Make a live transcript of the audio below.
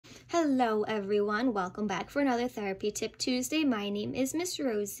Hello everyone, welcome back for another Therapy Tip Tuesday. My name is Miss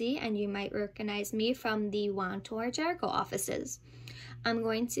Rosie and you might recognize me from the Wantor Jericho offices. I'm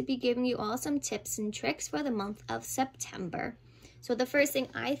going to be giving you all some tips and tricks for the month of September. So the first thing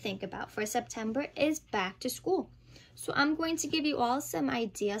I think about for September is back to school. So I'm going to give you all some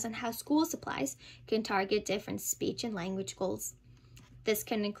ideas on how school supplies can target different speech and language goals. This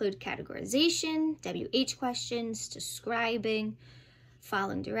can include categorization, WH questions, describing,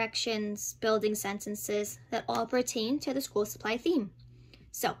 following directions, building sentences that all pertain to the school supply theme.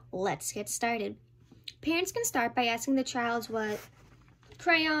 So let's get started. Parents can start by asking the child what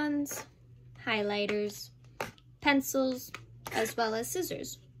crayons, highlighters, pencils, as well as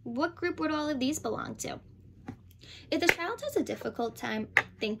scissors. What group would all of these belong to? If the child has a difficult time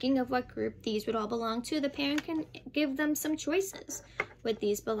thinking of what group these would all belong to, the parent can give them some choices. Would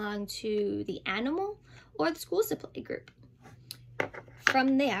these belong to the animal or the school supply group?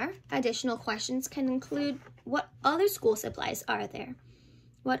 From there, additional questions can include what other school supplies are there?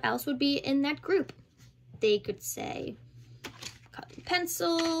 What else would be in that group? They could say colored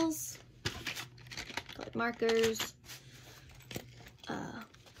pencils, colored markers,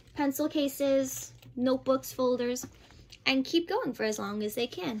 pencil cases, notebooks, folders, and keep going for as long as they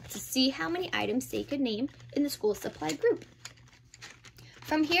can to see how many items they could name in the school supply group.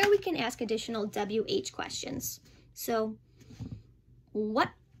 From here, we can ask additional WH questions. So, what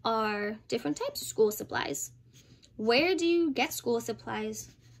are different types of school supplies? Where do you get school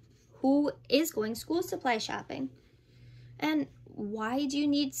supplies? Who is going school supply shopping? And why do you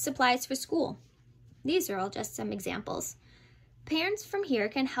need supplies for school? These are all just some examples. Parents from here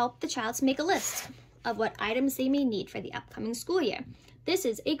can help the child to make a list of what items they may need for the upcoming school year. This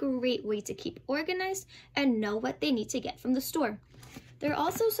is a great way to keep organized and know what they need to get from the store. There are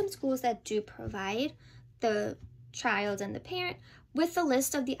also some schools that do provide the child and the parent with a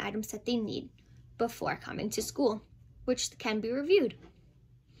list of the items that they need before coming to school, which can be reviewed.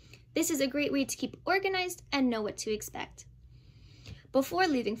 This is a great way to keep organized and know what to expect. Before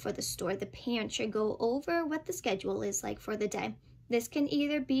leaving for the store, the parent should go over what the schedule is like for the day. This can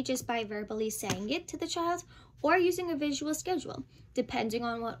either be just by verbally saying it to the child or using a visual schedule, depending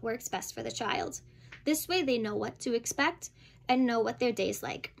on what works best for the child. This way they know what to expect and know what their day's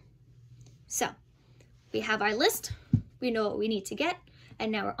like. So, we have our list. We know what we need to get,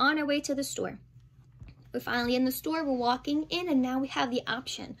 and now we're on our way to the store. We're finally in the store, we're walking in, and now we have the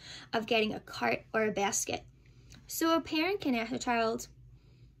option of getting a cart or a basket. So a parent can ask a child,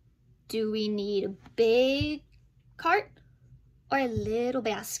 do we need a big cart or a little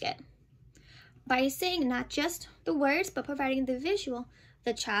basket? By saying not just the words, but providing the visual,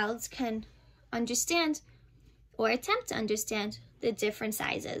 the child can understand or attempt to understand the different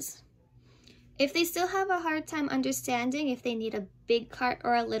sizes. If they still have a hard time understanding if they need a big cart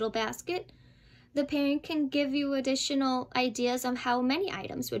or a little basket, the parent can give you additional ideas on how many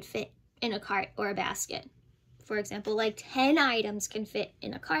items would fit in a cart or a basket. For example, like 10 items can fit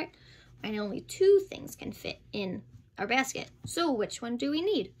in a cart and only 2 things can fit in our basket. So which one do we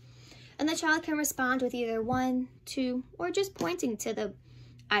need? And the child can respond with either 1, 2, or just pointing to the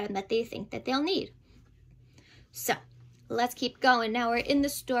item that they think that they'll need. So, let's keep going. Now we're in the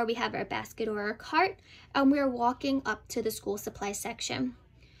store, we have our basket or our cart, and we're walking up to the school supply section.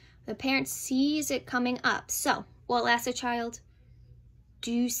 The parent sees it coming up, so we'll ask the child,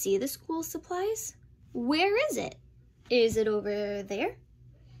 do you see the school supplies? Where is it? Is it over there?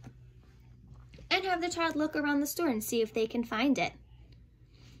 And have the child look around the store and see if they can find it.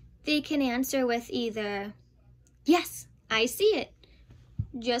 They can answer with either, yes, I see it,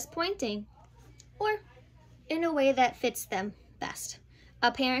 just pointing, or in a way that fits them best.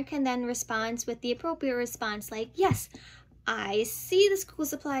 A parent can then respond with the appropriate response like, yes, I see the school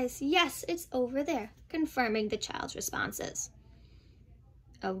supplies. Yes, it's over there, confirming the child's responses.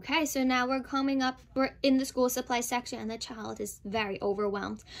 Okay, so now we're in the school supply section and the child is very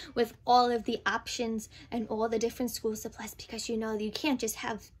overwhelmed with all of the options and all the different school supplies because you know you can't just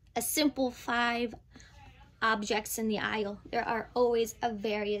have a simple 5 objects in the aisle. There are always a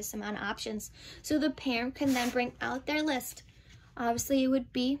various amount of options. So the parent can then bring out their list. Obviously, it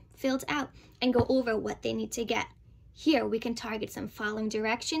would be filled out and go over what they need to get. Here, we can target some following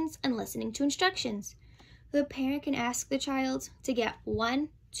directions and listening to instructions. The parent can ask the child to get 1,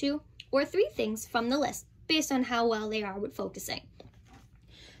 2, or 3 things from the list based on how well they are with focusing.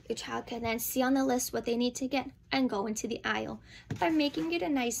 The child can then see on the list what they need to get and go into the aisle. By making it a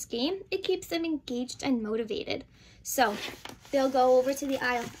nice game, it keeps them engaged and motivated. So they'll go over to the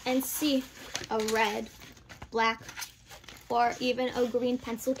aisle and see a red, black, or even a green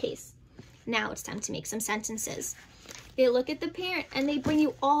pencil case. Now it's time to make some sentences. They look at the parent and they bring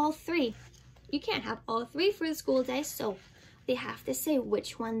you all three. You can't have all three for the school day, so they have to say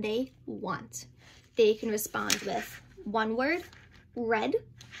which one they want. They can respond with one word, red.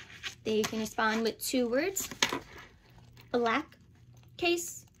 They can respond with 2 words, black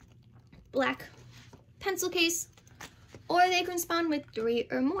case, black pencil case, or they can respond with 3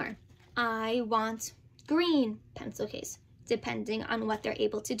 or more. I want green pencil case, depending on what they're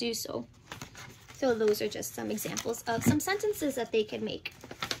able to do so. So those are just some examples of some sentences that they can make.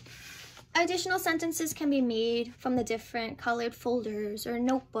 Additional sentences can be made from the different colored folders or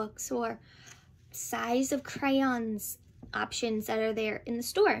notebooks or size of crayons options that are there in the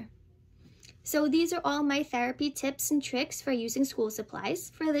store. So these are all my therapy tips and tricks for using school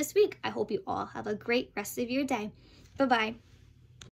supplies for this week. I hope you all have a great rest of your day. Bye-bye.